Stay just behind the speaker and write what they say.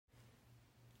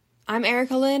I'm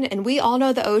Erica Lynn, and we all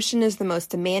know the ocean is the most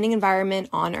demanding environment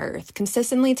on Earth,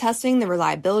 consistently testing the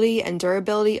reliability and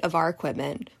durability of our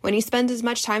equipment. When you spend as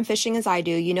much time fishing as I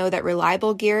do, you know that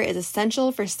reliable gear is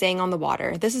essential for staying on the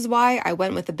water. This is why I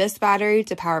went with the Abyss battery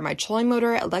to power my trolling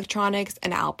motor, electronics,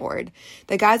 and outboard.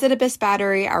 The guys at Abyss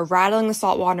Battery are rattling the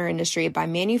saltwater industry by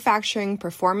manufacturing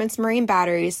performance marine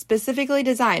batteries specifically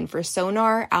designed for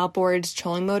sonar, outboards,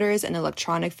 trolling motors, and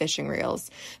electronic fishing reels.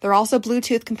 They're also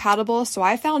Bluetooth compatible, so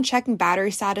I found checking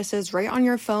battery statuses right on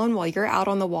your phone while you're out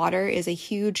on the water is a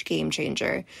huge game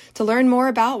changer. To learn more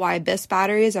about why Abyss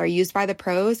batteries are used by the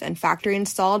pros and factory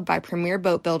installed by premier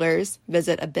boat builders,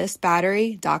 visit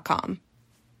abyssbattery.com.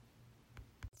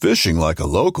 Fishing like a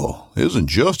local isn't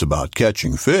just about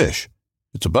catching fish.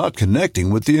 It's about connecting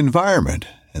with the environment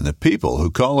and the people who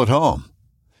call it home.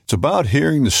 It's about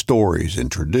hearing the stories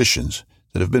and traditions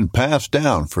that have been passed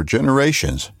down for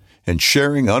generations and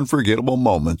sharing unforgettable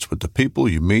moments with the people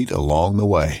you meet along the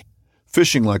way.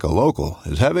 Fishing like a local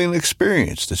is having an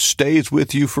experience that stays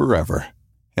with you forever.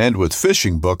 And with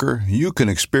Fishing Booker, you can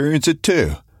experience it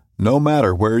too, no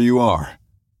matter where you are.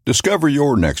 Discover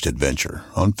your next adventure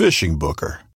on Fishing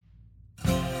Booker.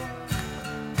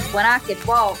 When I could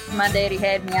walk, my daddy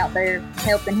had me out there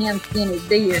helping him skin his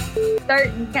deer.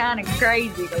 Certain kind of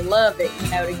crazy to love it,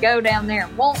 to go down there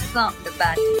and want something to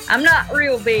bite. I'm not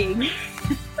real big.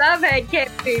 I've had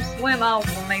catfish swim off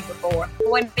of me before.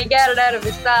 When he got it out of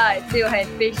his side, it still had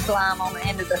fish slime on the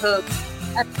end of the hook.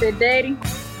 I said, Daddy,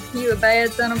 you a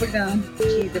bad son of a gun.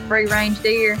 She's a free-range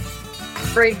deer,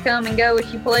 free to come and go as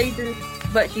she pleases,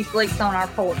 but she sleeps on our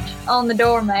porch, on the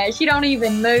doormat. She don't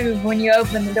even move when you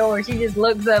open the door. She just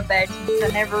looks up at you. I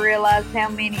never realized how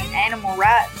many animal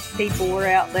rights people were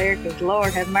out there, because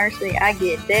Lord have mercy, I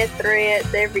get death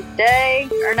threats every day.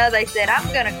 Or no, they said, I'm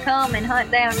going to come and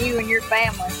hunt down you and your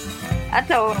family. I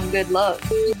told them good luck.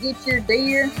 You get your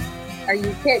deer, or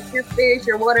you catch your fish,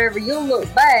 or whatever, you'll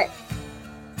look back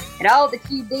at all that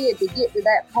you did to get to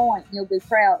that point. You'll be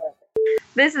proud of it.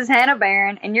 This is Hannah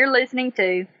Barron, and you're listening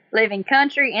to Living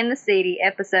Country in the City,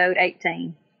 Episode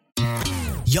 18.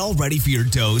 Y'all ready for your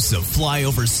dose of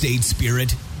flyover state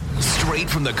spirit? Straight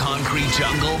from the concrete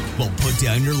jungle? Well, put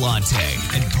down your latte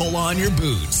and pull on your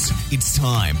boots. It's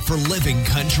time for Living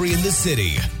Country in the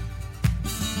City.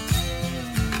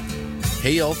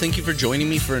 Hey y'all, thank you for joining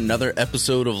me for another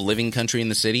episode of Living Country in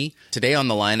the City. Today on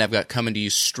the line, I've got coming to you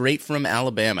straight from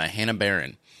Alabama, Hannah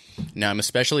Barron. Now, I'm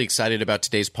especially excited about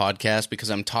today's podcast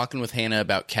because I'm talking with Hannah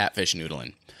about catfish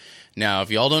noodling. Now,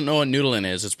 if y'all don't know what noodling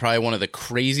is, it's probably one of the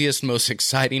craziest, most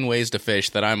exciting ways to fish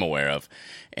that I'm aware of.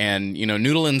 And,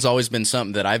 noodling's always been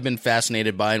something that I've been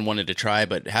fascinated by and wanted to try,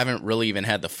 but haven't really even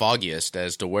had the foggiest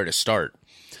as to where to start.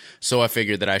 So I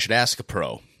figured that I should ask a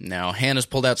pro. Now, Hannah's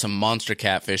pulled out some monster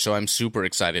catfish, so I'm super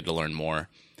excited to learn more.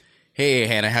 Hey,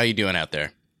 Hannah, how you doing out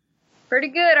there? Pretty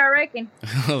good, I reckon.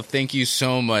 Thank you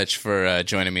so much for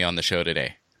joining me on the show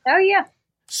today. Oh, yeah.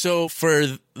 So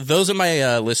for those of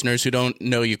my listeners who don't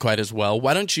know you quite as well,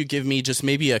 why don't you give me just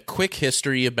maybe a quick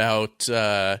history about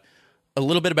a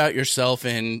little bit about yourself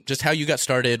and just how you got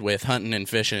started with hunting and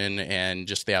fishing and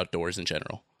just the outdoors in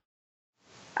general.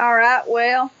 All right,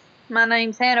 well, my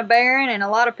name's Hannah Barron, and a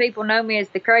lot of people know me as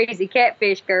the crazy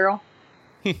catfish girl.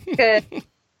 Because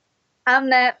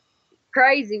I'm that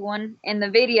crazy one in the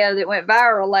video that went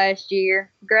viral last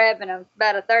year, grabbing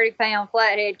about a 30-pound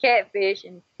flathead catfish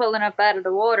and pulling up out of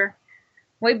the water.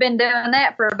 We've been doing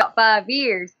that for about 5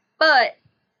 years. But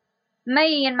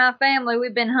me and my family,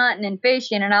 we've been hunting and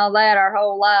fishing and all that our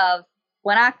whole lives.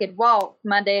 When I could walk,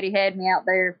 my daddy had me out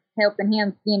there helping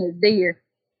him skin his deer.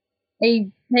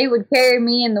 He would carry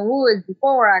me in the woods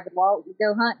before I could walk to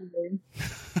go hunting with him.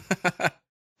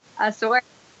 I swear,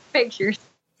 pictures.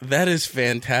 That is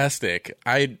fantastic.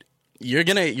 You're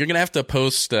gonna have to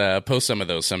post some of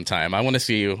those sometime. I want to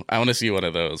see one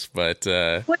of those. But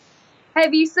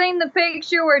have you seen the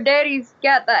picture where Daddy's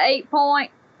got the 8-point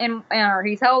or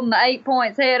he's holding the 8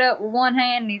 points head up with one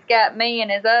hand and he's got me in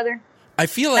his other? I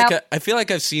feel like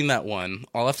I've seen that one.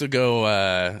 I'll have to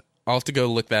go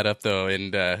look that up though,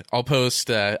 and I'll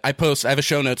post. I have a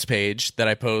show notes page that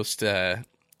I post after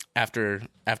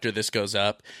this goes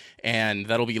up, and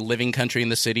that'll be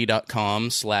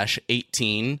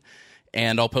livingcountryinthecity.com/18.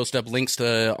 And I'll post up links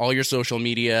to all your social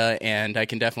media, and I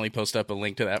can definitely post up a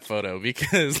link to that photo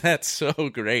because that's so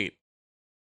great.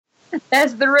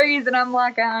 That's the reason I'm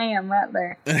like I am right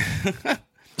there.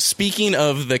 Speaking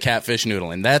of the catfish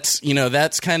noodling, that's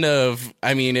kind of,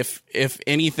 I mean, if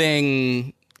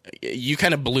anything, you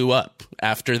kind of blew up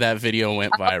after that video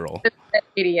went viral. That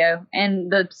video,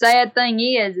 and the sad thing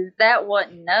is that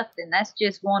wasn't nothing. That's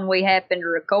just one we happened to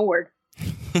record.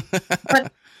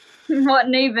 But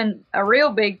wasn't even a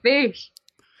real big fish.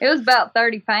 It was about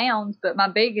 30 pounds, but my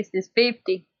biggest is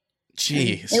 50.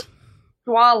 Jeez. It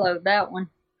swallowed that one.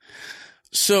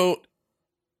 So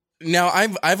now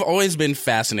I've always been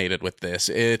fascinated with this.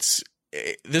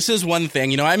 This is one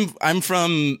thing, I'm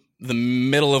from the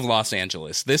middle of Los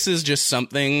Angeles. This is just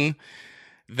something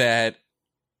that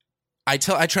I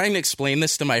try and explain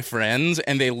this to my friends,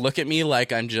 and they look at me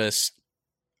like I'm just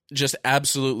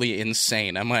absolutely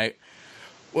insane. I'm like,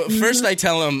 well, first I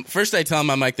tell them,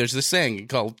 I'm like, there's this thing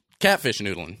called catfish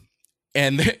noodling.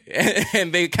 And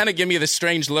they kind of give me this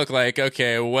strange look like,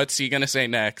 okay, what's he going to say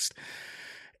next?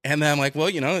 And then I'm like, well,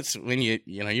 it's when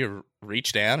you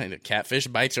reach down and a catfish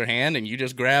bites your hand and you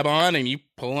just grab on and you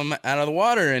pull them out of the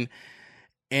water.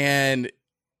 And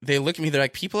they look at me, they're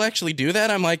like, people actually do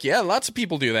that? I'm like, yeah, lots of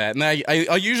people do that. And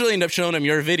I usually end up showing them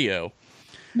your video.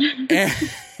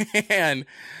 and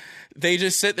they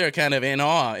just sit there kind of in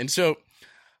awe. And so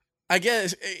I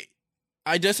guess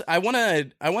I want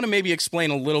to maybe explain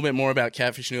a little bit more about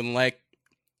catfish noodling. Like,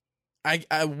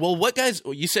 what guys,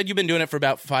 you said you've been doing it for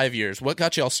about 5 years. What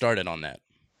got y'all started on that?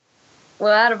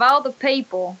 Well, out of all the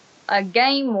people, a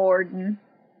game warden,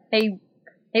 he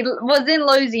was in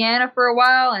Louisiana for a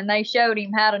while, and they showed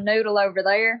him how to noodle over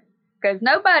there, because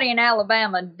nobody in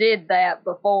Alabama did that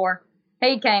before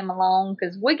he came along,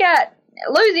 because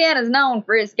Louisiana's known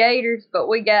for its gators, but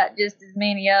we got just as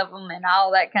many of them and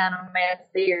all that kind of mess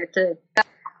here, too.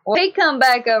 Well, he come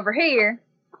back over here.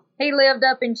 He lived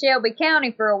up in Shelby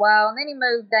County for a while, and then he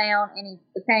moved down, and he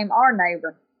became our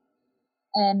neighbor.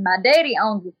 And my daddy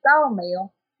owns a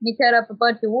sawmill. He cut up a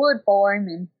bunch of wood for him,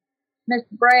 and Mr.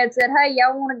 Brad said, hey,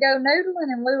 y'all want to go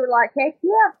noodling? And we were like, heck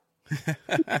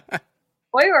yeah.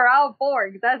 We were all for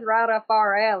it, because that's right up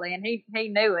our alley, and he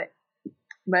knew it.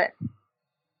 But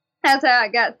that's how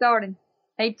it got started.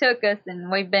 He took us,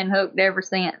 and we've been hooked ever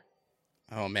since.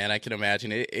 Oh, man, I can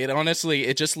imagine. It honestly,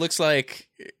 it just looks like,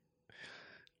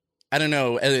 I don't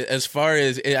know, as far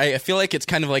as, I feel like it's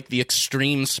kind of like the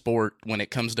extreme sport when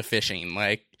it comes to fishing.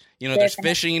 Like, there's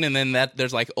fishing, and then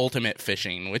there's like ultimate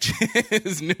fishing, which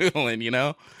is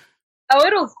noodling, Oh,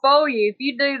 it'll spoil you. If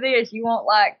you do this, you won't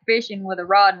like fishing with a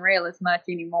rod and reel as much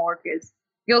anymore, because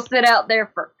you'll sit out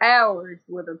there for hours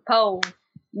with a pole,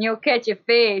 and you'll catch a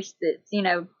fish that's,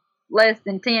 less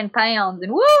than 10 pounds,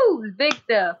 and woo, it's big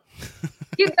stuff.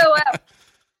 You go out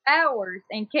hours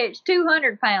and catch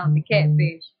 200 pounds of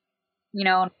catfish,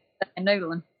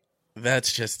 noodling.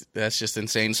 That's just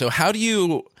insane. So how do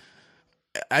you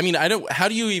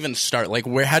even start? Like,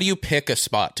 how do you pick a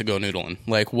spot to go noodling?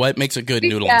 Like, what makes a good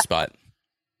noodling spot?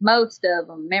 Most of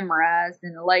them memorized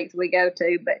in the lakes we go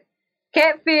to, but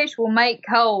catfish will make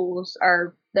holes,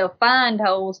 or they'll find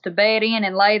holes to bed in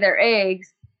and lay their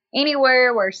eggs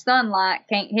anywhere where sunlight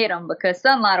can't hit them, because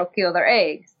sunlight will kill their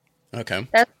eggs. Okay.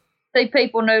 See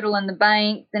people noodle in the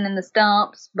banks and in the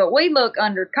stumps, but we look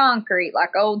under concrete,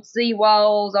 like old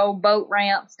seawalls, old boat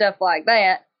ramps, stuff like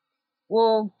that.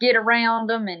 We'll get around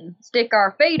them and stick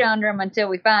our feet under them until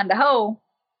we find a hole,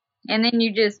 and then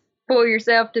you just pull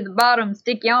yourself to the bottom,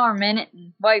 stick your arm in it,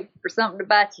 and wait for something to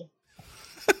bite you.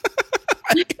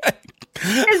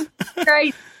 It's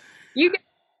crazy. You get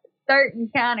certain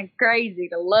kind of crazy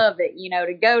to love it,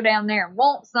 to go down there and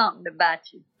want something to bite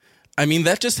you. I mean,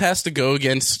 that just has to go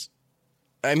against,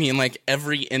 like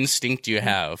every instinct you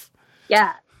have.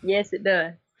 Yeah, yes, it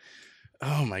does.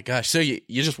 Oh my gosh! So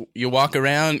you walk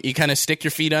around, you kind of stick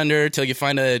your feet under till you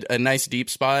find a nice deep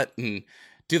spot. And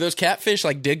do those catfish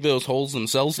like dig those holes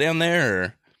themselves down there?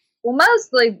 Or? Well,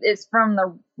 mostly it's from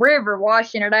the river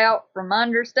washing it out from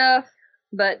under stuff.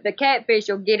 But the catfish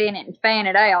will get in it and fan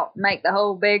it out, make the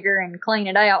hole bigger and clean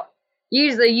it out.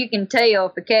 Usually you can tell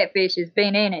if a catfish has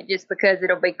been in it just because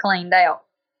it'll be cleaned out.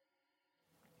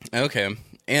 Okay.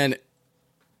 And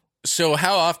so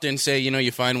how often, say,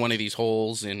 you find one of these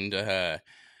holes and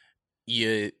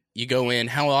you go in,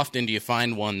 how often do you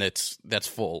find one that's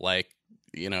full? Like,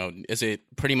 is it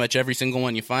pretty much every single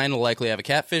one you find will likely have a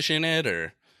catfish in it,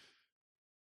 or?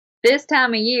 This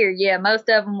time of year, yeah, most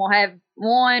of them will have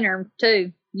one or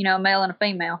two, male and a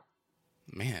female.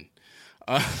 Man.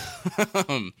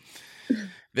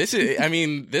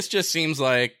 This just seems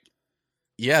like,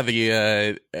 yeah,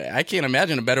 I can't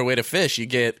imagine a better way to fish. You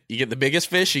get the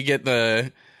biggest fish, you get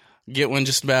one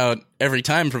just about every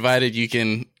time, provided you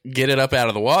can get it up out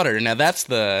of the water. Now that's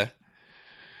the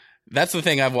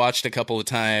thing I've watched a couple of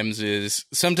times, is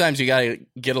sometimes you gotta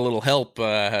get a little help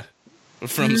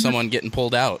from someone getting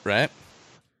pulled out, right?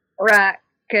 Right,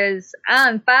 because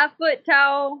I'm 5 foot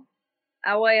tall.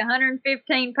 I weigh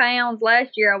 115 pounds.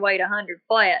 Last year I weighed 100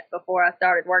 flat before I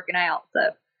started working out,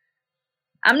 so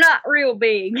I'm not real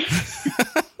big.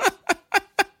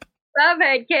 I've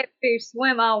had catfish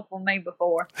swim off on me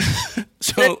before.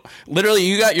 So, literally,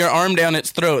 you got your arm down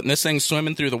its throat, and this thing's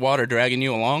swimming through the water, dragging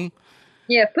you along?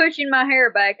 Yeah, pushing my hair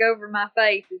back over my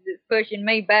face as it's pushing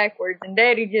me backwards, and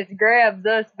Daddy just grabs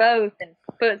us both and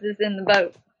puts us in the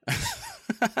boat.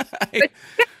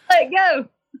 Let go.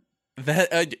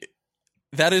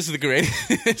 That is the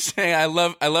greatest thing. I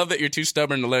love that you're too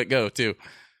stubborn to let go, too.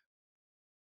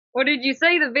 Well, did you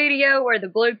see the video where the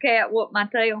blue cat whooped my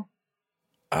tail?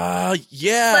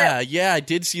 Yeah, I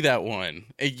did see that one.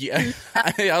 Yeah,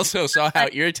 I also saw how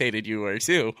irritated you were,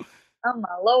 too. Oh,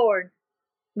 my Lord.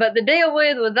 But the deal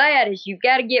with that is you've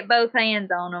got to get both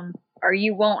hands on them, or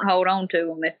you won't hold on to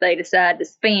them if they decide to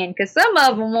spin, because some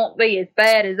of them won't be as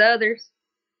bad as others.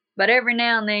 But every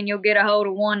now and then you'll get a hold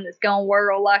of one that's going to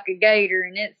whirl like a gator,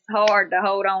 and it's hard to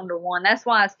hold on to one. That's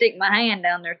why I stick my hand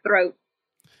down their throat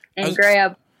and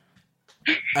grab.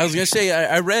 I was going to say,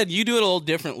 I read you do it a little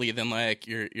differently than like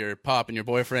your pop and your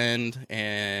boyfriend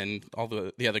and all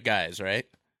the other guys, right?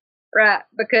 Right,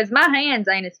 because my hands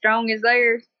ain't as strong as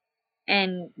theirs.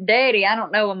 And Daddy, I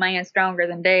don't know a man stronger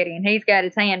than Daddy, and he's got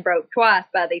his hand broke twice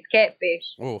by these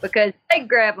catfish because they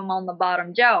grab them on the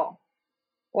bottom jaw.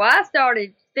 Well, I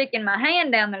started sticking my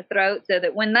hand down their throat so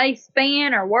that when they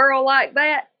spin or whirl like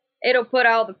that, it'll put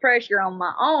all the pressure on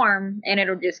my arm, and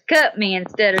it'll just cut me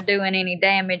instead of doing any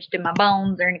damage to my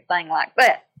bones or anything like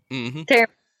that. Mm-hmm. Tear a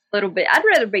little bit. I'd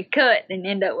rather be cut than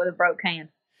end up with a broke hand.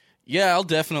 Yeah, I'll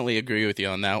definitely agree with you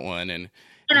on that one. And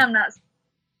I'm not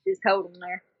just hold them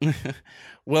there.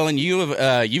 Well, and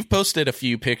you've posted a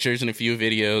few pictures and a few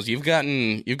videos. You've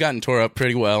gotten tore up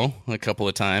pretty well a couple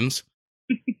of times.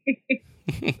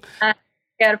 I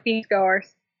got a few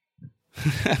scars.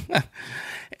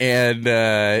 And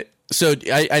so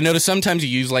I noticed sometimes you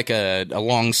use like a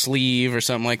long sleeve or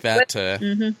something like that.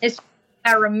 Mm-hmm.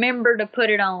 I remember to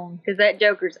put it on because that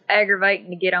joker's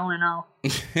aggravating to get on and off.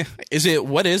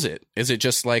 What is it? Is it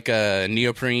just like a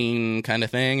neoprene kind of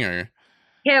thing or?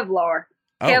 Kevlar.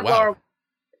 Oh, Kevlar. wow.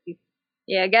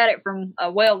 Yeah, I got it from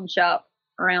a welding shop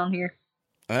around here.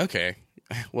 Okay.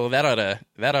 Well, that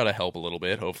ought to help a little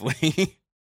bit, hopefully.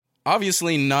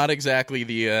 Obviously not exactly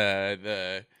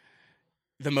the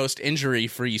most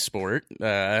injury-free sport.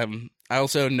 I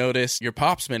also noticed your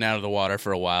pop's been out of the water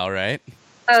for a while, right?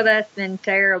 Oh, that's been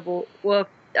terrible. Well,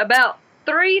 about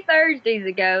 3 Thursdays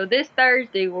ago, this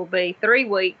Thursday will be 3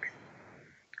 weeks.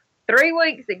 3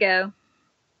 weeks ago,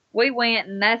 we went,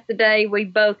 and that's the day we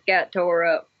both got tore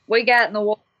up. We got in the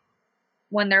water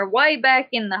when they're way back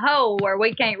in the hole where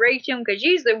we can't reach them, because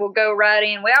usually we'll go right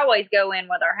in. We always go in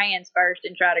with our hands first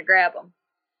and try to grab them.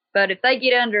 But if they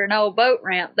get under an old boat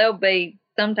ramp, they'll be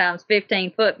sometimes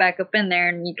 15 foot back up in there,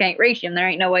 and you can't reach them. There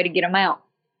ain't no way to get them out.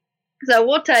 So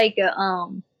we'll take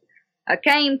a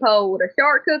cane pole with a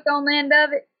shark hook on the end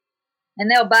of it, and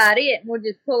they'll bite it, and we'll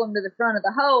just pull them to the front of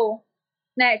the hole,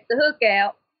 snatch the hook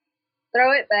out,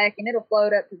 throw it back, and it'll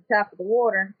float up to the top of the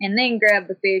water, and then grab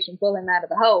the fish and pull him out of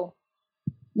the hole.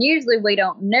 Usually we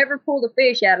don't never pull the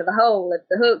fish out of the hole if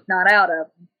the hook's not out of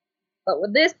them. But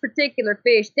with this particular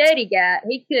fish Daddy got,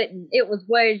 he couldn't, it was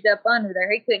wedged up under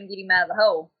there. He couldn't get him out of the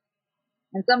hole.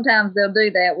 And sometimes they'll do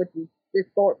that, which is, this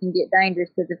sport can get dangerous,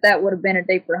 because if that would have been a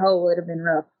deeper hole, it would have been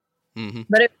rough. Mm-hmm.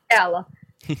 But it was shallow.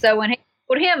 So when he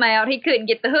pulled him out, he couldn't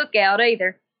get the hook out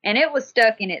either. And it was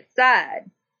stuck in its side.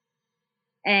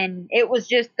 And it was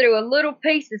just through a little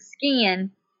piece of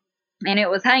skin, and it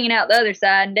was hanging out the other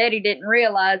side, and Daddy didn't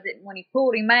realize it. And when he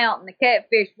pulled him out and the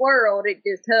catfish whirled, it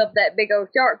just hubbed that big old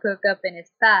shark hook up in his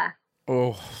thigh.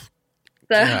 Oh,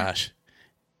 so, gosh.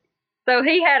 So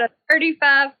he had a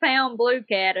 35-pound blue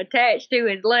cat attached to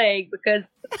his leg because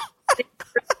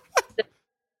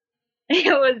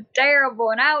it was terrible.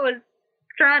 And I was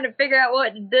trying to figure out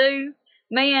what to do.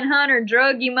 Me and Hunter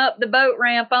drug him up the boat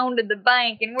ramp onto the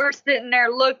bank, and we're sitting there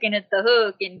looking at the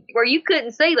hook, and where you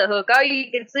couldn't see the hook, all you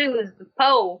could see was the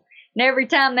pole. And every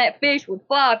time that fish would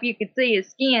flop, you could see his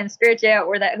skin stretch out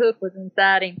where that hook was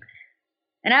inside him.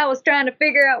 And I was trying to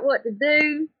figure out what to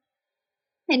do,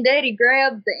 and Daddy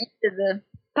grabs the end of the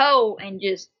pole and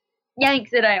just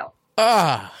yanks it out.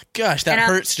 Ah, gosh, that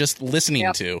hurts just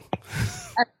listening to.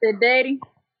 I said, Daddy,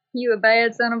 you a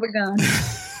bad son of a gun.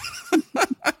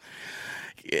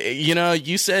 You know,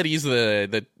 you said he's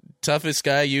the toughest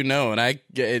guy you know, and I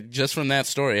just from that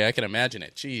story, I can imagine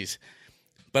it. Jeez.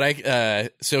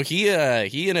 But so he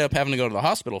ended up having to go to the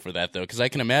hospital for that, though, because I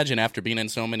can imagine after being in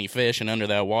so many fish and under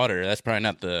that water, that's probably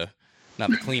not the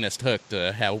cleanest hook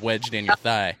to have wedged in your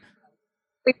thigh.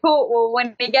 Well,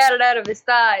 when he got it out of his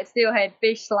thigh, it still had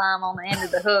fish slime on the end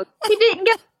of the hook. He didn't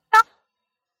get.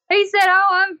 He said, "Oh,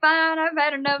 I'm fine. I've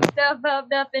had enough stuff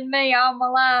hubbed up in me all my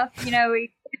life." You know, he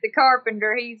the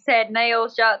carpenter, he's had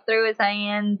nails shot through his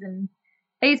hands, and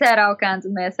he's had all kinds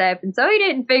of mess happen. So he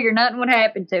didn't figure nothing would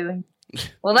happen to him.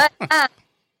 Well,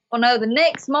 the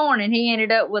next morning he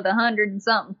ended up with 100 and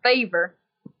something fever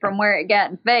from where it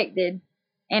got infected,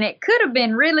 and it could have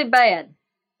been really bad.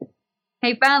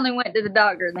 He finally went to the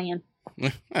doctor then.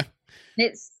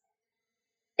 It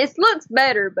looks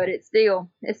better, but it's still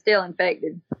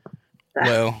infected.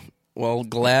 Well,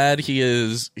 glad he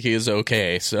is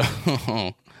okay. So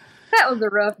that was a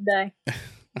rough day.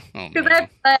 Because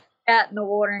after that, I got in the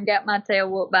water and got my tail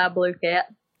whooped by a blue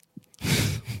cat.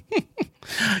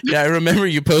 Yeah, I remember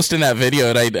you posting that video,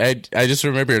 and I just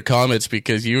remember your comments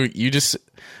because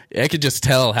I could just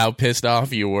tell how pissed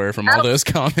off you were from all those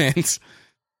comments.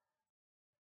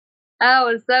 I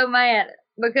was so mad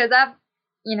because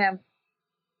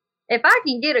if I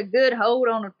can get a good hold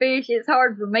on a fish, it's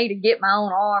hard for me to get my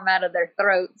own arm out of their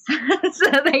throats.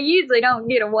 So they usually don't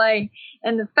get away.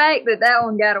 And the fact that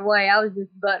one got away, I was just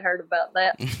butthurt about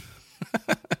that.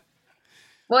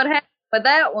 What happened with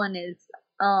that one is,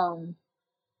 when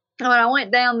I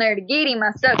went down there to get him,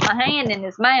 I stuck my hand in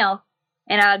his mouth,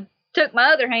 and I took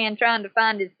my other hand trying to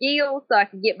find his gills so I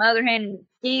could get my other hand in his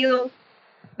gills,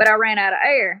 but I ran out of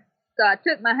air. So I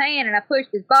took my hand and I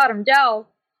pushed his bottom jaw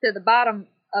to the bottom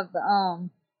of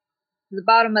the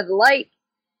bottom of the lake,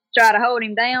 try to hold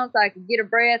him down so I could get a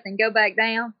breath and go back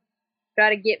down. Try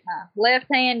to get my left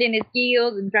hand in his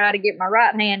gills and try to get my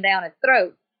right hand down his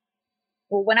throat.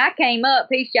 Well, when I came up,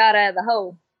 he shot out of the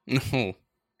hole.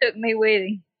 Took me with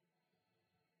him.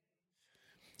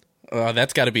 Oh,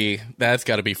 that's got to be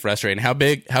frustrating. How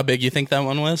big you think that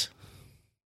one was?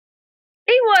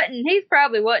 He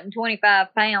probably wasn't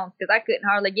 25 pounds because I couldn't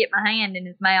hardly get my hand in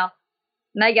his mouth.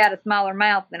 And they got a smaller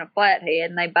mouth than a flathead,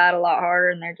 and they bite a lot harder,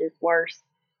 and they're just worse.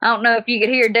 I don't know if you could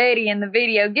hear Daddy in the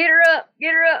video. Get her up.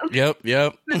 Yep.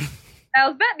 I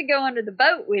was about to go under the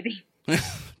boat with him.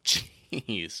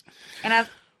 Jeez. And I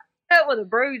up with a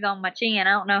bruise on my chin.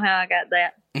 I don't know how I got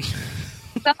that.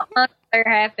 Something up there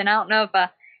happened. I don't know if I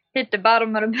hit the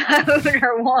bottom of the boat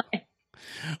or what.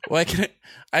 Well,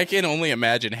 I can only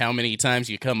imagine how many times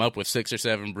you come up with 6 or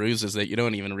 7 bruises that you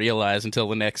don't even realize until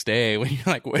the next day when you're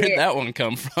like, where did that one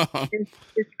come from?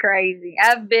 It's crazy.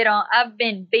 I've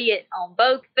been bit on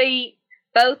both feet,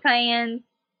 both hands,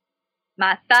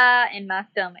 my thigh, and my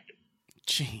stomach.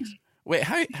 Jeez. Wait,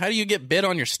 how do you get bit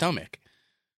on your stomach?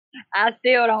 I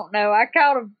still don't know. I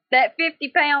caught that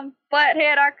 50-pound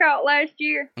flathead I caught last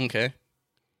year. Okay.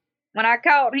 When I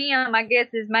caught him, I guess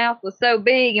his mouth was so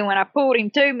big, and when I pulled him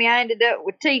to me, I ended up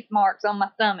with teeth marks on my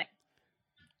stomach.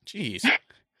 Jeez.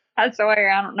 I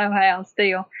swear, I don't know how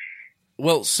still.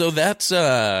 Well, so that's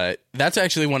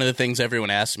actually one of the things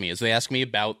everyone asks me, is they ask me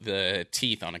about the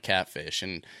teeth on a catfish,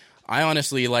 and I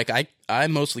honestly, I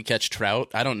mostly catch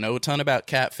trout. I don't know a ton about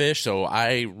catfish, so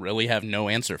I really have no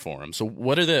answer for them. So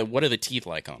what are the teeth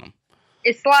like on them?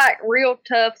 It's like real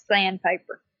tough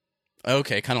sandpaper.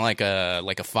 Okay, kind of like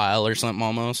a file or something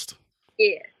almost?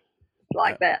 Yeah,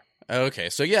 like that. Okay,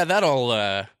 so yeah, that'll,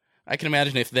 I can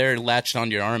imagine if they're latched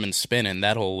onto your arm and spinning,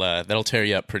 that'll tear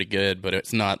you up pretty good, but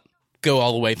it's not go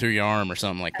all the way through your arm or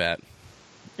something like that.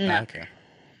 No. Okay.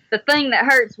 The thing that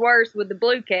hurts worse with the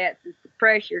blue cats is the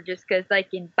pressure, just because they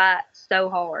can bite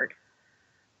so hard.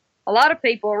 A lot of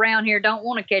people around here don't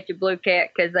want to catch a blue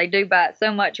cat because they do bite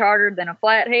so much harder than a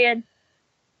flathead.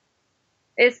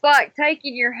 It's like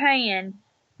taking your hand,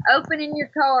 opening your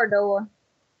car door,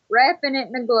 wrapping it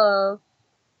in a glove,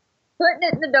 putting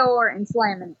it in the door, and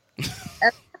slamming it.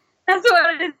 That's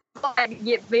what it's like to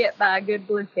get bit by a good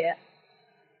blue cat.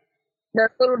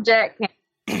 They're little jack cats.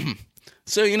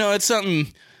 So, it's something,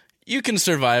 you can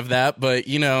survive that, but,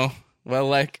 well,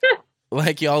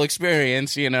 like y'all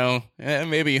experience,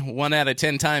 maybe 1 out of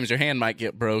 10 times your hand might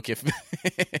get broke if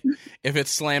if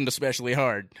it's slammed especially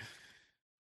hard.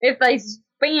 If they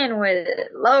spin with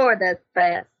it, Lord, that's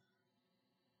fast.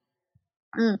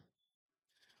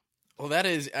 Well, that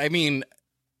is,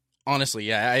 honestly,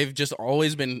 yeah, I've just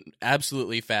always been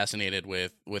absolutely fascinated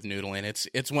with Noodlin.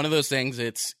 It's one of those things.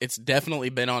 It's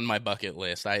definitely been on my bucket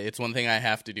list. It's one thing I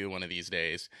have to do one of these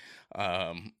days.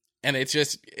 And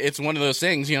it's one of those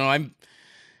things. They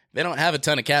don't have a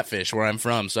ton of catfish where I'm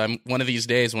from, so I'm one of these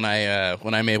days when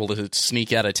I'm able to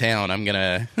sneak out of town, I'm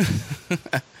gonna.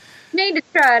 Need to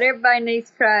try it. Everybody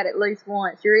needs to try it at least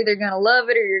once. You're either gonna love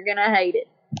it or you're gonna hate it.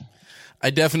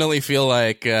 I definitely feel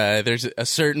like there's a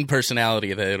certain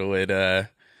personality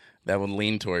that would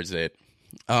lean towards it.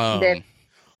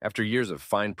 After years of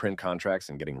fine print contracts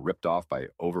and getting ripped off by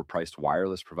overpriced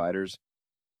wireless providers,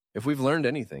 if we've learned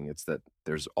anything, it's that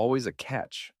there's always a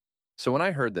catch. So when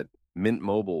I heard that Mint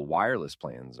Mobile wireless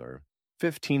plans are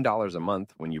 $15 a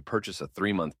month when you purchase a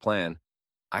 3-month plan,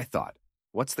 I thought,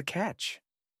 what's the catch?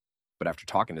 But after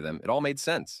talking to them, it all made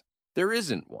sense. There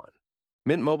isn't one.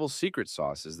 Mint Mobile's secret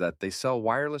sauce is that they sell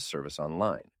wireless service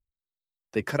online.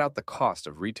 They cut out the cost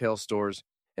of retail stores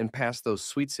and pass those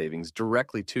sweet savings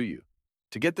directly to you.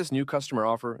 To get this new customer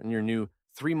offer and your new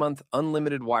 3-month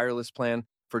unlimited wireless plan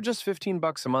for just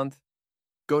 $15 a month,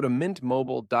 go to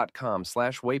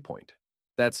mintmobile.com/waypoint.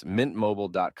 That's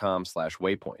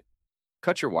mintmobile.com/waypoint.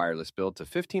 Cut your wireless bill to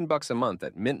 $15 a month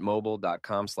at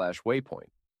mintmobile.com/waypoint.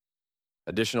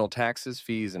 Additional taxes,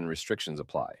 fees, and restrictions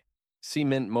apply. See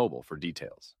Mint Mobile for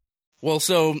details. Well,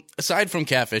 so aside from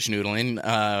catfish noodling,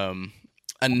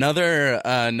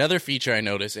 another feature I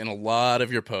notice in a lot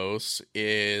of your posts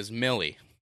is Millie.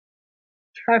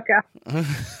 Okay.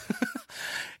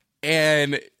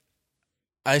 And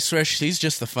I swear she's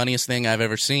just the funniest thing I've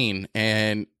ever seen,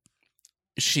 and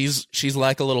she's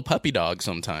like a little puppy dog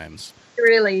sometimes. It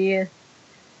really is.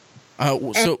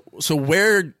 So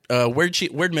where'd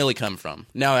Millie come from?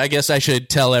 Now, I guess I should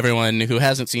tell everyone who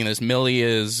hasn't seen this. Millie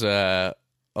is a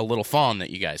little fawn that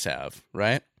you guys have,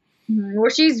 right? Well,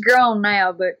 she's grown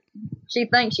now, but she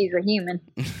thinks she's a human.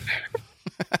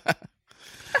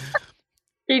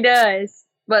 She does.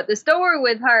 But the story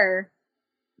with her,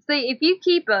 see, if you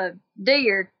keep a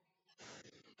deer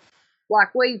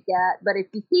like we've got, but if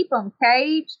you keep them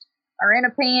caged or in a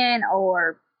pen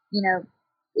or,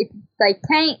 if they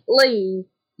can't leave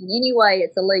in any way,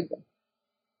 it's illegal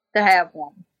to have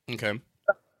one. Okay.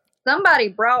 Somebody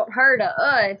brought her to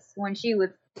us when she was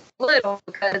little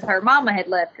because her mama had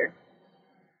left her.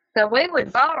 So we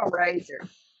would bottle raise her.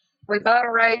 We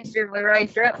bottle raised her, we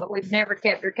raised her up, but we've never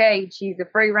kept her caged. She's a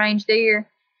free-range deer.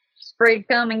 She's free to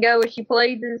come and go as she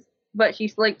pleases, but she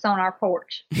sleeps on our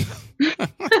porch.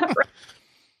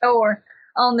 Or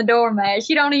on the doormat.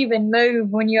 She don't even move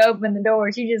when you open the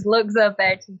door. She just looks up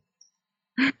at you.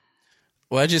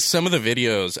 Well, some of the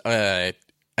videos, I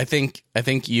think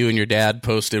you and your dad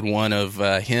posted one of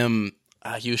him.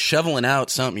 He was shoveling out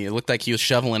something. It looked like he was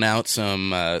shoveling out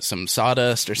some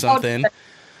sawdust or something.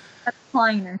 That's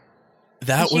plainer.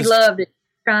 She loved it,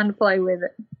 trying to play with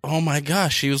it. Oh my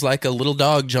gosh, she was like a little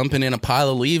dog jumping in a pile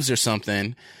of leaves or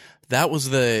something. That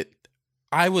was I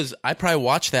probably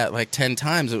watched that like 10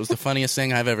 times. It was the funniest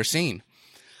thing I've ever seen.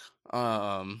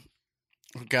 Gosh,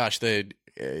 what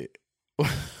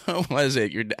was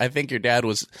it? I think your dad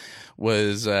was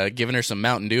giving her some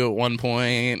Mountain Dew at one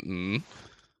point. And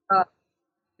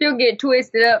she'll get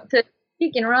twisted up to.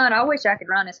 She can run. I wish I could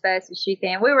run as fast as she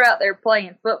can. We were out there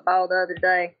playing football the other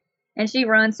day, and she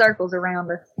runs circles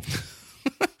around us.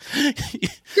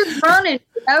 Just running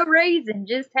for no reason,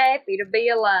 just happy to be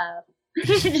alive.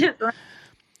 Just running.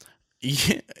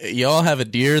 Y'all have a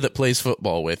deer that plays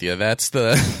football with you. That's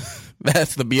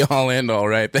the be all end all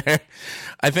right there.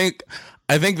 I think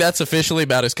that's officially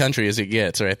about as country as it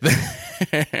gets right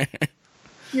there.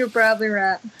 You're probably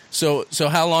right. So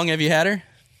how long have you had her?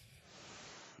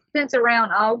 Since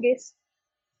around August.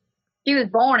 She was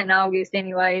born in August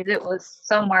anyways. It was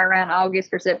somewhere around August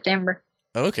or September.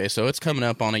 Okay, so it's coming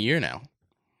up on a year now.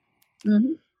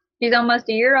 Mm-hmm. She's almost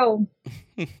a year old.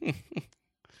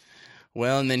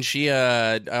 Well, and then she,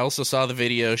 I also saw the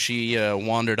video, she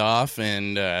wandered off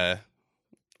and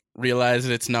realized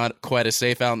that it's not quite as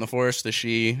safe out in the forest as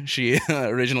she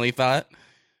originally thought.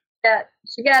 Yeah,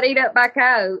 she got eat up by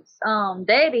coyotes.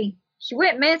 Daddy, she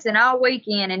went missing all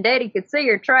weekend, and Daddy could see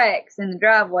her tracks in the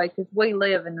driveway because we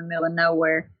live in the middle of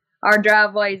nowhere. Our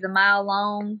driveway is a mile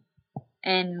long,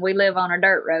 and we live on a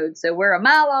dirt road. So we're a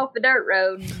mile off the dirt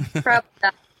road and probably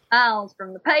miles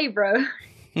from the paved road.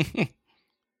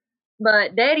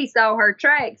 But Daddy saw her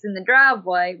tracks in the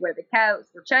driveway where the coyotes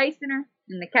were chasing her,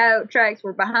 and the coyote tracks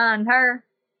were behind her,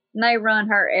 and they run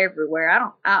her everywhere.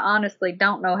 I honestly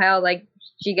don't know how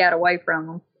she got away from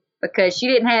them because she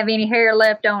didn't have any hair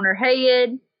left on her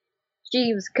head.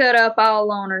 She was cut up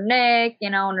all on her neck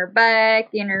and on her back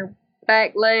and her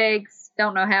back legs.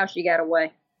 Don't know how she got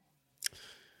away.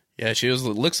 Yeah,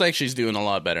 looks like she's doing a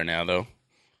lot better now, though.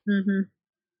 Mm-hmm.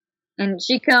 And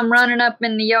she come running up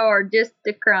in the yard just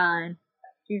to crying.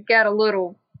 She's got a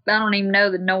little, I don't even know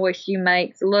the noise she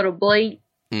makes, a little bleat.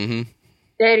 Mm-hmm.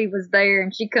 Daddy was there,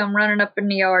 and she come running up in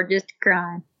the yard just to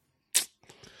crying.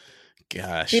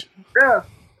 Gosh. She's rough.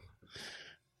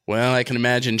 Well, I can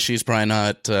imagine she's probably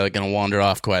not going to wander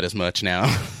off quite as much now.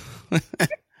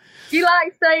 She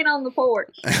likes staying on the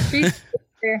porch. She's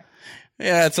there.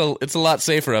 Yeah, it's a lot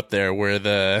safer up there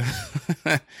where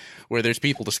where there's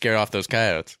people to scare off those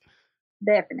coyotes.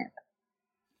 Definitely.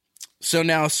 So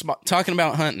now, talking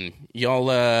about hunting, y'all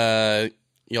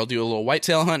y'all do a little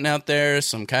whitetail hunting out there,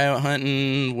 some coyote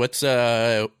hunting. What's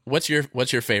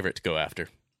your favorite to go after?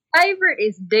 Favorite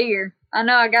is deer. I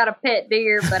know I got a pet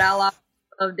deer, but I love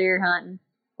deer hunting.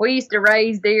 We used to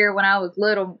raise deer when I was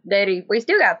little, Daddy. We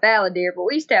still got fallow deer, but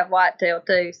we used to have whitetail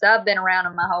too. So I've been around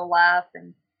them my whole life,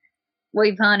 and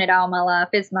we've hunted all my life.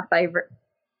 It's my favorite.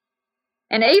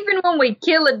 And even when we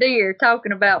kill a deer,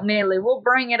 talking about Millie, we'll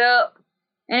bring it up,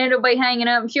 and it'll be hanging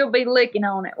up, and she'll be licking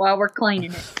on it while we're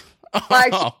cleaning it.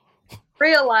 Like, she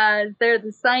realize they're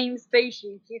the same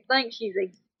species. She thinks she's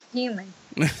a human.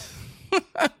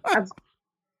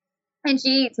 And she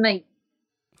eats meat.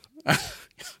 I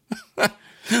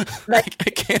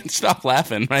can't stop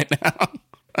laughing right now.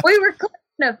 We were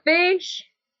cleaning a fish,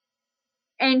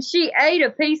 and she ate a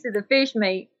piece of the fish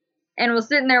meat and was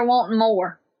sitting there wanting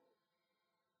more.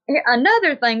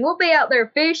 Another thing, we'll be out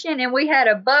there fishing, and we had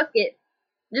a bucket,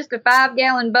 just a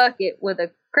 5-gallon bucket with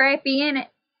a crappie in it.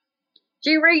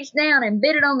 She reached down and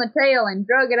bit it on the tail and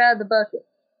drug it out of the bucket.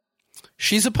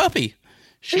 She's a puppy.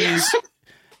 She's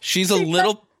a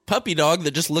little puppy dog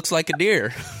that just looks like a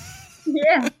deer.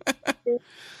 Yeah.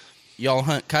 Y'all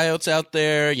hunt coyotes out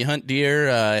there? You hunt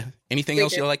deer? Anything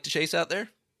else you like to chase out there?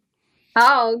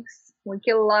 Hogs. We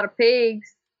kill a lot of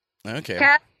pigs.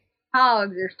 Okay.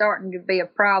 Hogs are starting to be a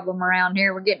problem around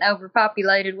here. We're getting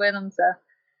overpopulated with them, so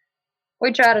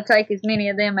we try to take as many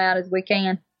of them out as we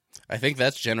can. I think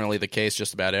that's generally the case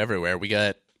just about everywhere. We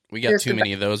got too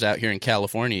many of those out here in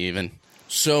California even.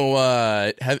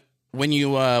 So when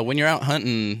you're out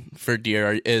hunting for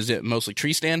deer, is it mostly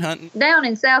tree stand hunting? Down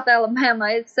in South Alabama,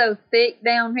 it's so thick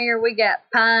down here. We got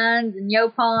pines and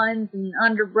yopons and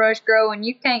underbrush growing.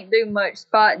 You can't do much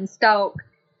spot and stalk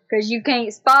because you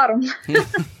can't spot them.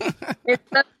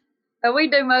 So we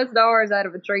do most of ours out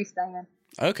of a tree stand.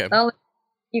 Okay. The only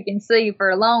you can see for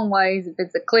a long ways if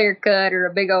it's a clear cut or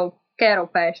a big old cattle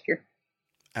pasture.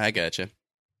 I gotcha.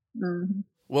 Mm-hmm.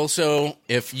 Well, so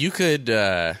if you could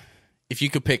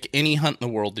pick any hunt in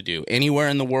the world to do, anywhere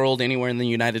in the world, anywhere in the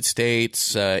United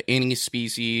States, any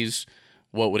species,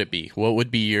 what would it be? What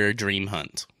would be your dream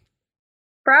hunt?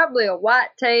 Probably a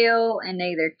whitetail in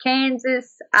either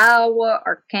Kansas, Iowa,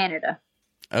 or Canada.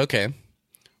 Okay.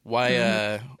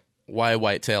 Why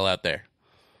whitetail out there?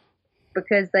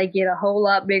 Because they get a whole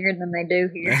lot bigger than they do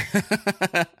here.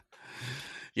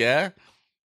 Yeah?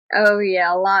 Oh,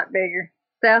 yeah, a lot bigger.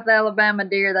 South Alabama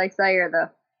deer, they say, are the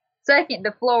second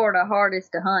to Florida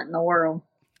hardest to hunt in the world.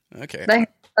 Okay.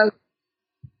 So,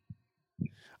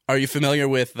 are you familiar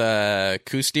with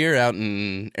Coos deer out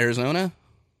in Arizona?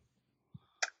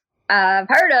 I've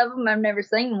heard of them. I've never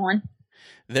seen one.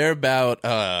 They're about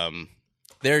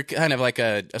they're kind of like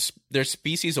they're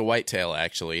species of whitetail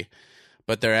actually,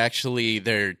 but they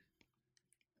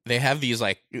have these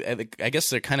like, I guess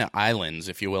they're kind of islands,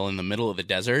 if you will, in the middle of the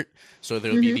desert. So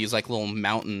there'll be these like little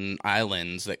mountain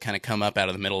islands that kind of come up out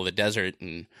of the middle of the desert,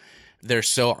 and they're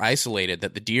so isolated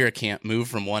that the deer can't move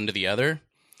from one to the other.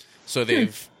 So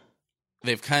they've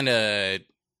kind of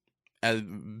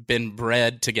been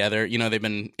bred together. You know, they've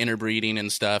been interbreeding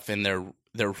and stuff, and they're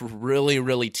really,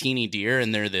 really teeny deer,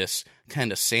 and they're this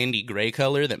kind of sandy gray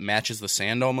color that matches the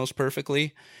sand almost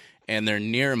perfectly, and they're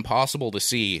near impossible to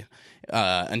see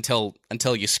until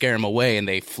you scare them away, and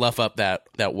they fluff up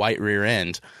that white rear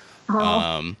end.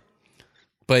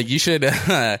 But you should,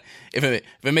 if it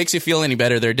makes you feel any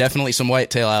better, there are definitely some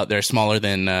whitetail out there smaller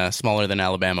than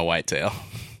Alabama whitetail.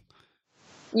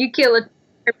 You kill a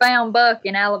 100-pound buck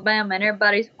in Alabama, and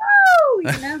everybody's woo,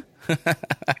 you know.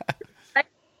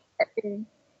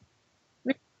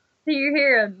 You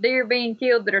hear a deer being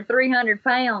killed that are 300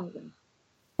 pounds.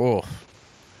 Oh,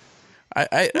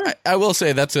 I will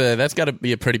say that's got to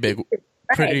be a pretty big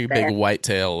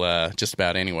whitetail just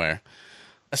about anywhere.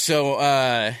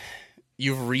 So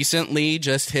you've recently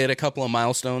just hit a couple of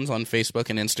milestones on Facebook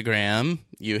and Instagram.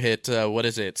 You hit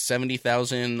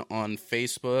 70,000 on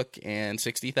Facebook and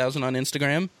 60,000 on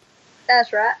Instagram.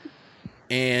 That's right.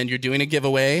 And you're doing a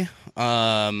giveaway.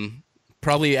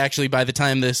 Probably actually by the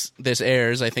time this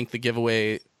airs, I think the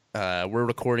giveaway. We're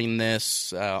recording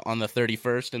this on the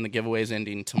 31st, and the giveaway is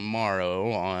ending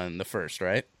tomorrow on the 1st,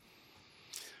 right?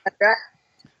 That's right.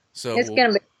 So it's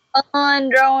going to be fun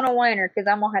drawing a winner because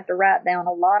I'm going to have to write down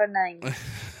a lot of names.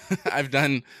 I've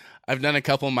done a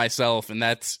couple myself, and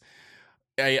I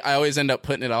always end up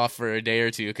putting it off for a day or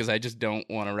two because I just don't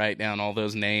want to write down all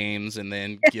those names and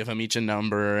then give them each a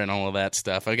number and all of that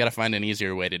stuff. I've got to find an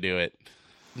easier way to do it.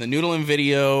 The Noodlin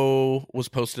video was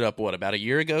posted up, about a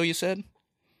year ago, you said?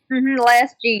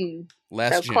 Last June.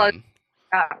 Last June. Close,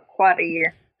 quite a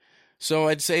year. So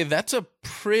I'd say that's a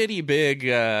pretty big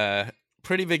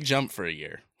jump for a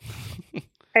year.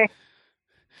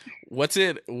 what's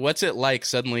it like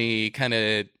suddenly kind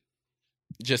of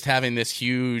just having this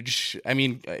huge, I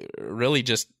mean, really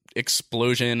just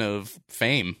explosion of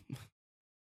fame?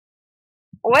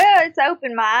 Well, it's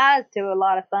opened my eyes to a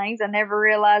lot of things. I never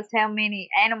realized how many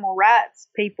animal rights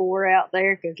people were out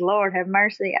there, because Lord have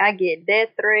mercy, I get death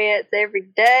threats every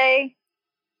day.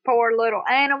 Poor little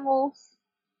animals.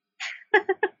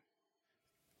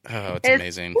 Oh, it's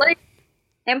amazing.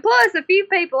 And plus, a few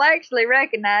people actually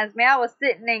recognized me. I was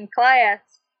sitting in class,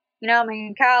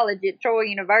 in college at Troy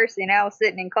University, and I was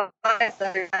sitting in class the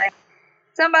other day.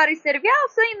 Somebody said, "Have y'all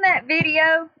seen that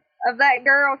video of that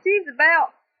girl? She's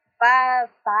about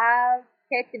 5'5",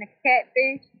 catching a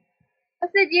catfish." I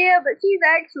said, "Yeah, but she's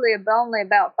actually only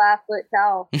about 5 foot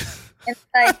tall." And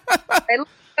they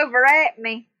looked over at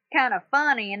me, kind of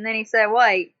funny, and then he said,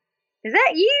 "Wait, is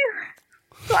that you?"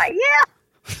 I was like, "Yeah."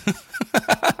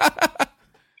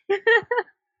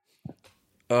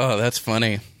 Oh, that's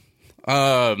funny.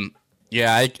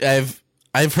 Yeah,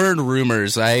 I've heard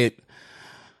rumors from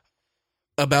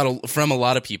a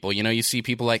lot of people. You see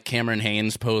people like Cameron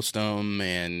Haynes post them,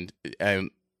 and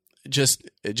just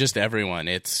everyone.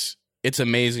 It's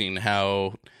amazing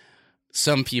how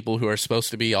some people who are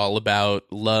supposed to be all about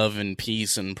love and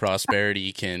peace and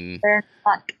prosperity can.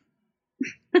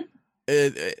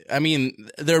 I mean,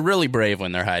 they're really brave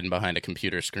when they're hiding behind a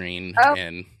computer screen,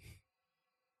 and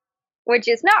which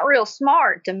is not real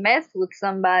smart to mess with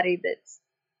somebody that's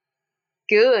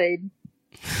good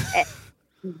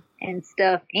and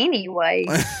stuff anyway.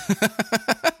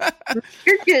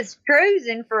 You're just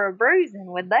cruising for a bruising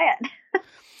with that.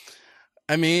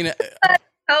 I mean,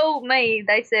 told me,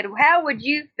 they said, "How would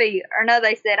you feel?" Or no,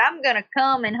 they said, "I'm going to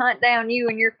come and hunt down you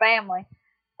and your family."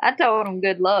 I told them,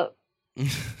 "Good luck." And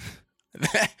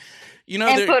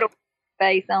put a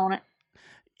face on it.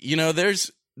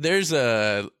 There's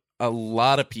a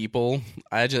lot of people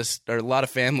or a lot of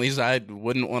families I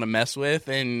wouldn't want to mess with,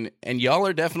 and y'all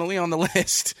are definitely on the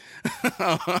list.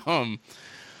 I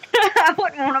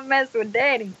wouldn't want to mess with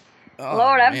Daddy. Oh,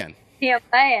 Lord, I'm man. him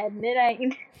mad, and it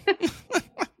ain't.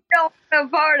 Don't no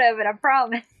part of it, I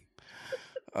promise.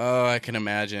 Oh, I can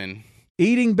imagine.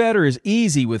 Eating better is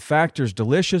easy with Factor's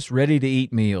delicious,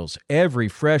 ready-to-eat meals. Every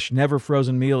fresh,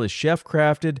 never-frozen meal is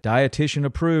chef-crafted,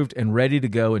 dietitian-approved, and ready to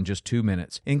go in just 2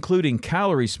 minutes, including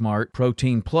Calorie Smart,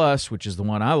 Protein Plus, which is the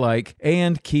one I like,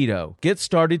 and Keto. Get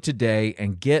started today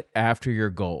and get after your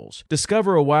goals.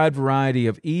 Discover a wide variety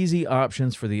of easy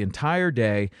options for the entire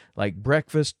day, like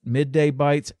breakfast, midday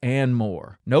bites, and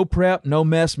more. No prep, no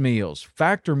mess meals.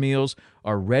 Factor meals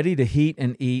are ready to heat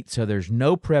and eat, so there's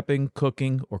no prepping,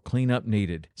 cooking, or cleanup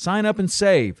needed. Sign up and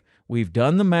save. We've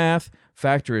done the math.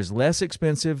 Factor is less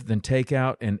expensive than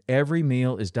takeout, and every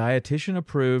meal is dietitian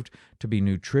approved to be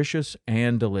nutritious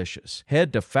and delicious.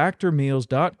 Head to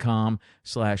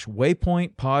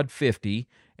factormeals.com/waypointpod50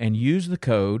 and use the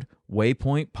code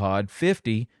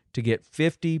waypointpod50 to get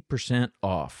 50%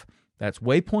 off. That's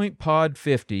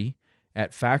waypointpod50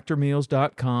 at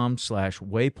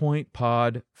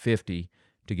factormeals.com/waypointpod50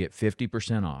 to get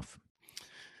 50% off.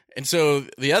 And so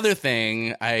the other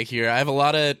thing I hear, I have a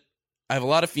lot of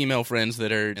female friends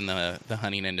that are in the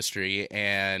hunting industry,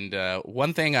 and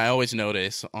one thing I always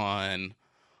notice on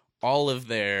all of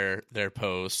their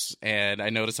posts, and I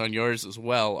notice on yours as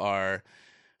well, are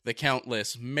the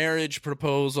countless marriage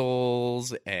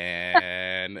proposals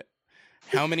and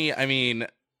how many. I mean,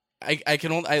 I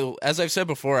can only, as I've said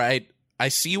before, I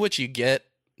see what you get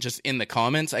just in the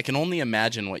comments. I can only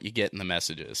imagine what you get in the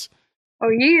messages.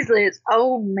 Well, usually it's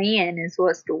old men is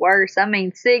what's the worst. I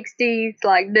mean, 60s,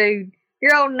 like, dude,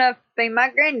 you're old enough to be my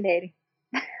granddaddy.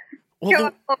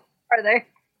 Well,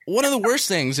 one of the worst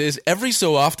things is every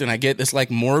so often I get this, like,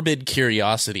 morbid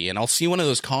curiosity, and I'll see one of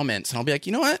those comments, and I'll be like,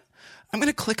 you know what? I'm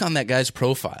going to click on that guy's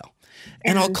profile,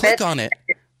 and I'll click on it.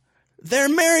 They're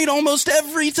married almost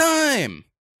every time.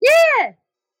 Yeah.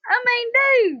 I mean,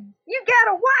 dude, you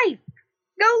got a wife.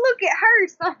 Go look at her,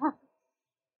 son.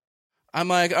 I'm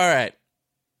like, all right,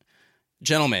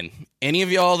 gentlemen, any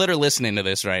of y'all that are listening to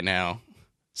this right now,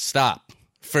 stop.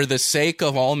 For the sake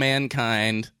of all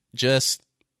mankind, just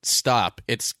stop.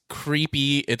 It's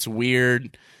creepy. It's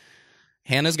weird.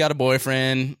 Hannah's got a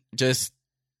boyfriend. Just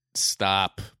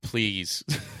stop, please.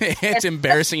 It's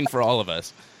embarrassing for all of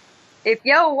us. If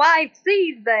your wife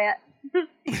sees that,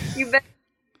 you better.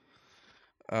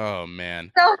 Oh,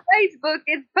 man. On Facebook,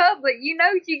 it's public. You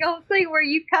know she's going to see where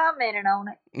you commented on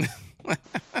it.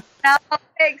 Now,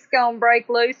 ex going to break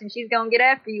loose, and she's going to get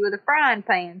after you with a frying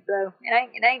pan. So, it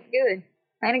ain't good.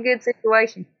 Ain't a good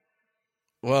situation.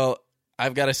 Well,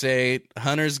 I've got to say,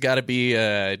 Hunter's got to be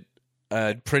a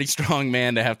pretty strong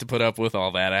man to have to put up with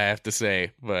all that, I have to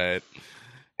say. But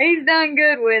He's done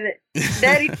good with it.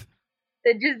 Daddy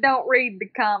said just don't read the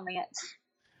comments.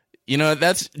 You know,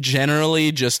 that's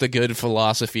generally just a good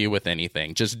philosophy with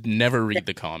anything. Just never read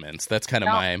the comments. That's kind of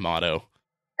my motto.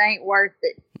 Ain't worth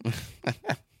it.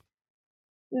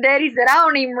 Daddy said, I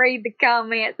don't even read the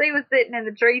comments. He was sitting in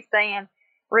the tree stand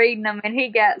reading them, and he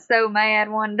got so mad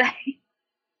one day.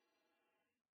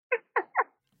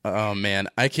 Oh, man.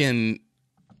 I can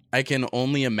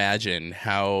only imagine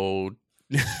how...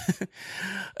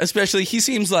 Especially, he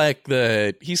seems like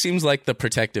the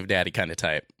protective daddy kind of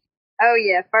type. Oh,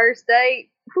 yeah. First date,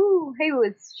 he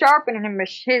was sharpening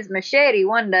his machete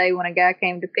one day when a guy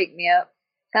came to pick me up.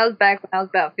 That was back when I was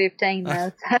about 15,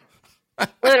 though.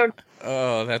 Little.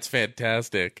 Oh, that's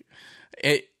fantastic.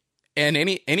 And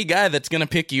any guy that's going to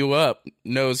pick you up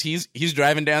knows he's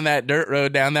driving down that dirt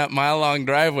road, down that mile-long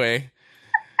driveway.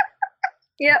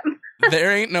 Yep.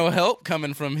 There ain't no help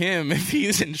coming from him if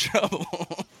he's in trouble.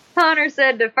 Hunter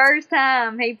said the first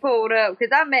time he pulled up,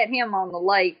 because I met him on the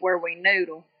lake where we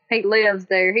noodle. He lives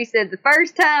there. He said the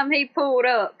first time he pulled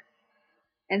up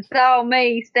and saw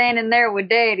me standing there with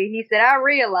Daddy, he said, I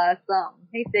realized something.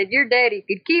 He said, your daddy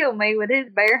could kill me with his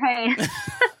bare hands.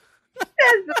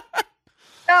 That's the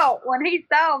thought when he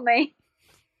saw me.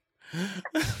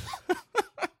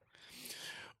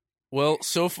 Well,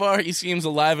 so far he seems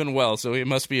alive and well, so he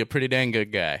must be a pretty dang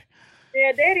good guy.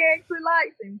 Yeah, Daddy actually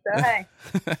likes him, so hey.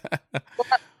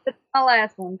 Well, my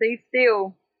last one. He's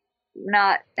still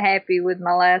not happy with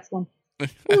my last one.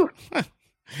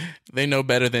 They know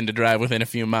better than to drive within a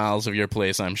few miles of your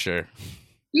place, I'm sure.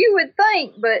 You would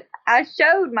think, but I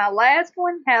showed my last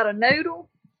one how to noodle,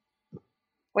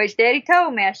 which Daddy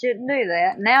told me I shouldn't do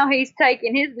that. Now he's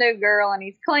taking his new girl and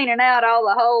he's cleaning out all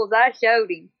the holes I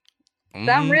showed him. So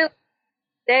I'm really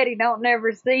Daddy don't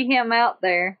never see him out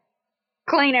there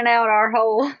cleaning out our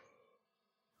hole.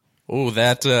 Oh,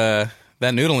 that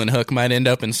noodling hook might end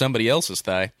up in somebody else's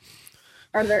thigh.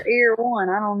 Or their ear one,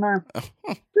 I don't know.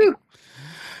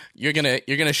 You're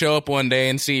gonna show up one day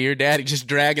and see your daddy just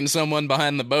dragging someone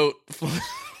behind the boat.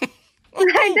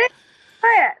 They did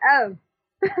that. Oh.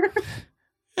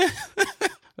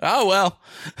 Oh well.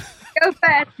 Go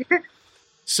faster.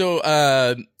 So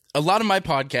a lot of my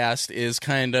podcast is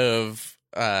kind of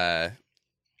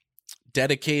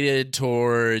dedicated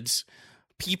towards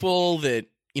people that,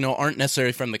 you know, aren't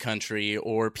necessarily from the country,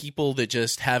 or people that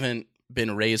just haven't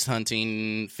been raised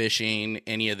hunting, fishing,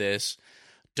 any of this,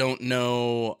 don't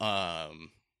know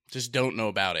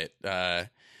about it.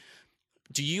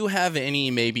 Do you have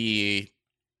any maybe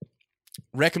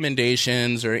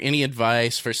recommendations or any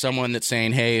advice for someone that's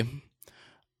saying, hey,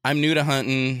 I'm new to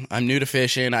hunting, I'm new to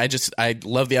fishing, I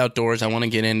love the outdoors, I want to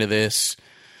get into this,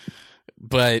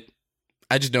 but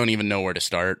I just don't even know where to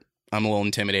start. I'm a little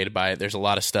intimidated by it. There's a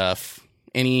lot of stuff.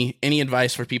 Any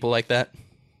advice for people like that?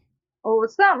 Well,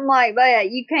 with something like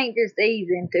that, you can't just ease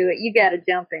into it. You got to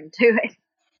jump into it.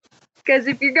 Because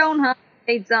if you're going to hunt,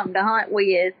 you need something to hunt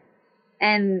with.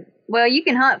 And, well, you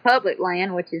can hunt public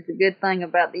land, which is the good thing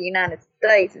about the United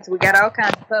States, is we got all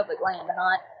kinds of public land to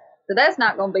hunt. So that's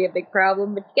not going to be a big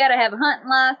problem. But you got to have a hunting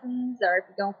license, or if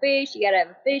you're going to fish, you got to have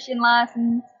a fishing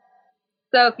license.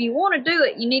 So if you want to do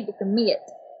it, you need to commit.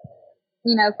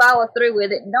 You know, follow through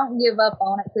with it and don't give up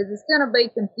on it, because it's going to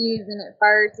be confusing at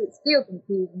first. It's still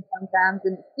confusing sometimes,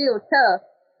 and it's still tough.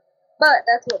 But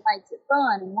that's what makes it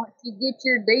fun. And once you get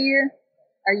your deer,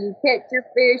 or you catch your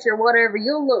fish, or whatever,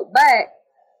 you'll look back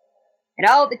at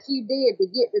all that you did to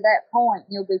get to that point,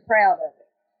 and you'll be proud of it.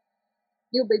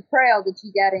 You'll be proud that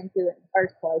you got into it in the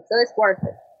first place. So it's worth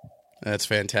it. That's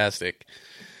fantastic.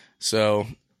 So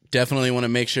definitely want to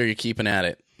make sure you're keeping at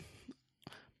it.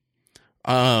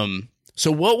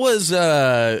 So what was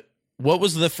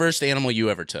the first animal you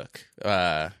ever took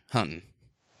hunting?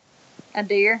 A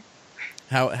deer.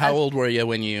 How old were you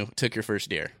when you took your first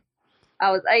deer?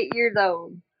 I was 8 years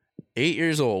old. 8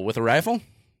 years old with a rifle?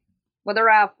 With a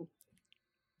rifle.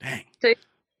 Dang.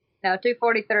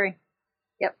 243.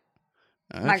 Yep.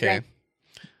 Okay.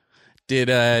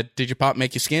 Did your pop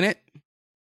make you skin it?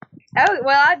 Oh,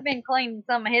 well, I'd been cleaning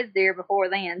some of his deer before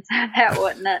then, so that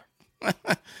wasn't it.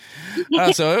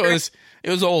 Oh, so it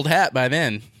was old hat by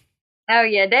then. Oh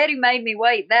yeah, Daddy made me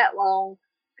wait that long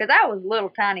because I was a little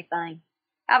tiny thing.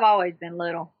 I've always been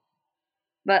little,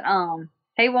 but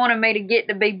he wanted me to get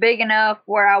to be big enough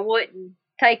where I wouldn't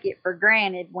take it for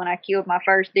granted when I killed my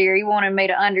first deer. He wanted me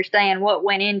to understand what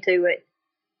went into it,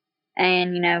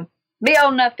 and be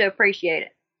old enough to appreciate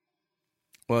it.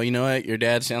 Well, you know what? Your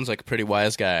dad sounds like a pretty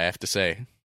wise guy, I have to say.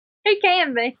 He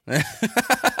can be.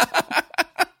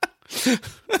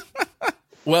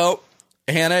 Well,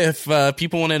 Hannah, if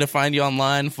people wanted to find you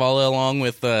online, follow along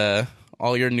with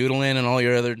all your Noodlin and all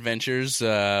your other adventures,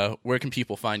 where can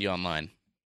people find you online?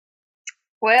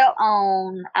 Well,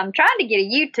 I'm trying to get a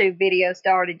YouTube video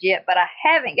started yet, but I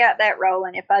haven't got that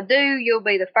rolling. If I do, you'll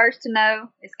be the first to know.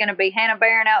 It's going to be Hannah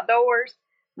Barron Outdoors.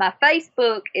 My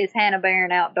Facebook is Hannah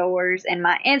Barron Outdoors, and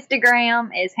my Instagram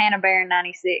is Hannah Barron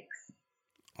 96.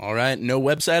 All right, no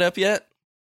website up yet?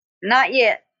 Not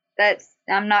yet.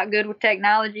 I'm not good with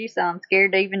technology, so I'm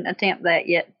scared to even attempt that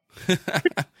yet.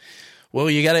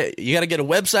 Well, you gotta get a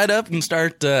website up and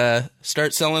start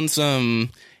selling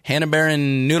some Hannah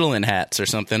Barron Noodlin hats or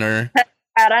something. Or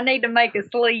I need to make a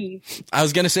sleeve. I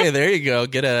was gonna say, there you go.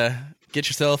 Get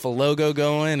yourself a logo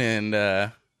going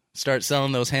and start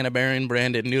selling those Hannah Barron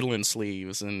branded Noodlin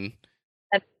sleeves. And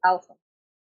that's awesome.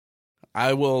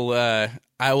 I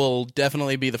will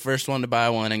definitely be the first one to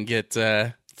buy one and get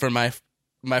for my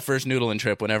first Noodlin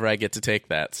trip whenever I get to take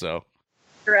that. So,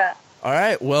 right. All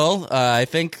right. Well, I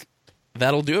think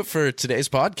that'll do it for today's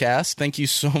podcast. Thank you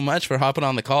so much for hopping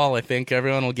on the call. I think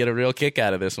everyone will get a real kick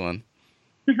out of this one.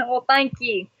 Well, thank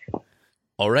you.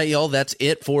 All right, y'all. That's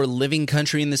it for Living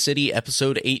Country in the City,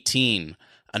 episode 18.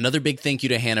 Another big thank you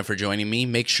to Hannah for joining me.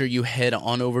 Make sure you head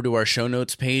on over to our show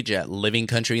notes page at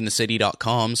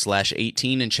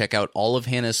livingcountryinthecity.com/18 and check out all of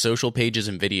Hannah's social pages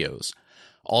and videos.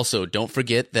 Also, don't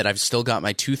forget that I've still got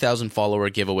my 2,000 follower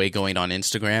giveaway going on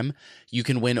Instagram. You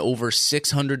can win over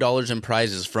 $600 in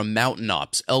prizes from Mountain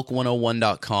Ops,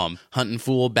 elk101.com, Huntin'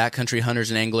 Fool, Backcountry Hunters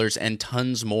and Anglers, and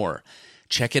tons more.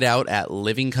 Check it out at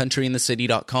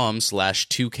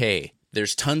livingcountryinthecity.com/2K.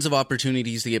 There's tons of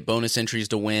opportunities to get bonus entries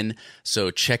to win,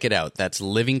 so check it out. That's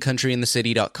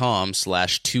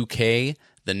livingcountryinthecity.com/2K,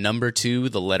 the number 2,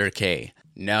 the letter K.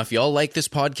 Now, if y'all like this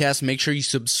podcast, make sure you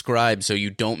subscribe so you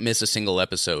don't miss a single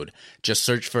episode. Just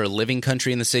search for Living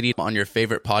Country in the City on your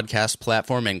favorite podcast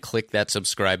platform and click that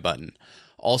subscribe button.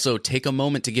 Also, take a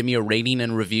moment to give me a rating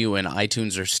and review in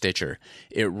iTunes or Stitcher.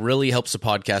 It really helps the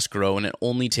podcast grow, and it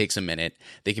only takes a minute.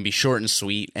 They can be short and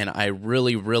sweet, and I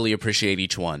really, really appreciate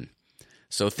each one.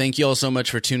 So thank you all so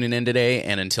much for tuning in today,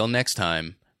 and until next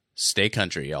time, stay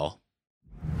country, y'all.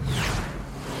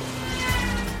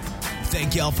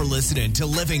 Thank y'all for listening to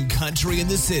Living Country in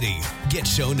the City. Get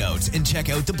show notes and check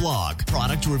out the blog,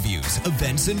 product reviews,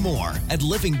 events, and more at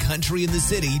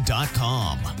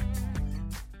livingcountryinthecity.com.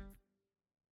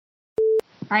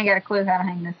 I ain't got a clue how to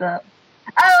hang this up.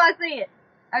 Oh, I see it.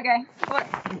 Okay. What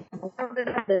did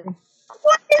I do?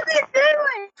 What is it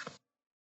doing?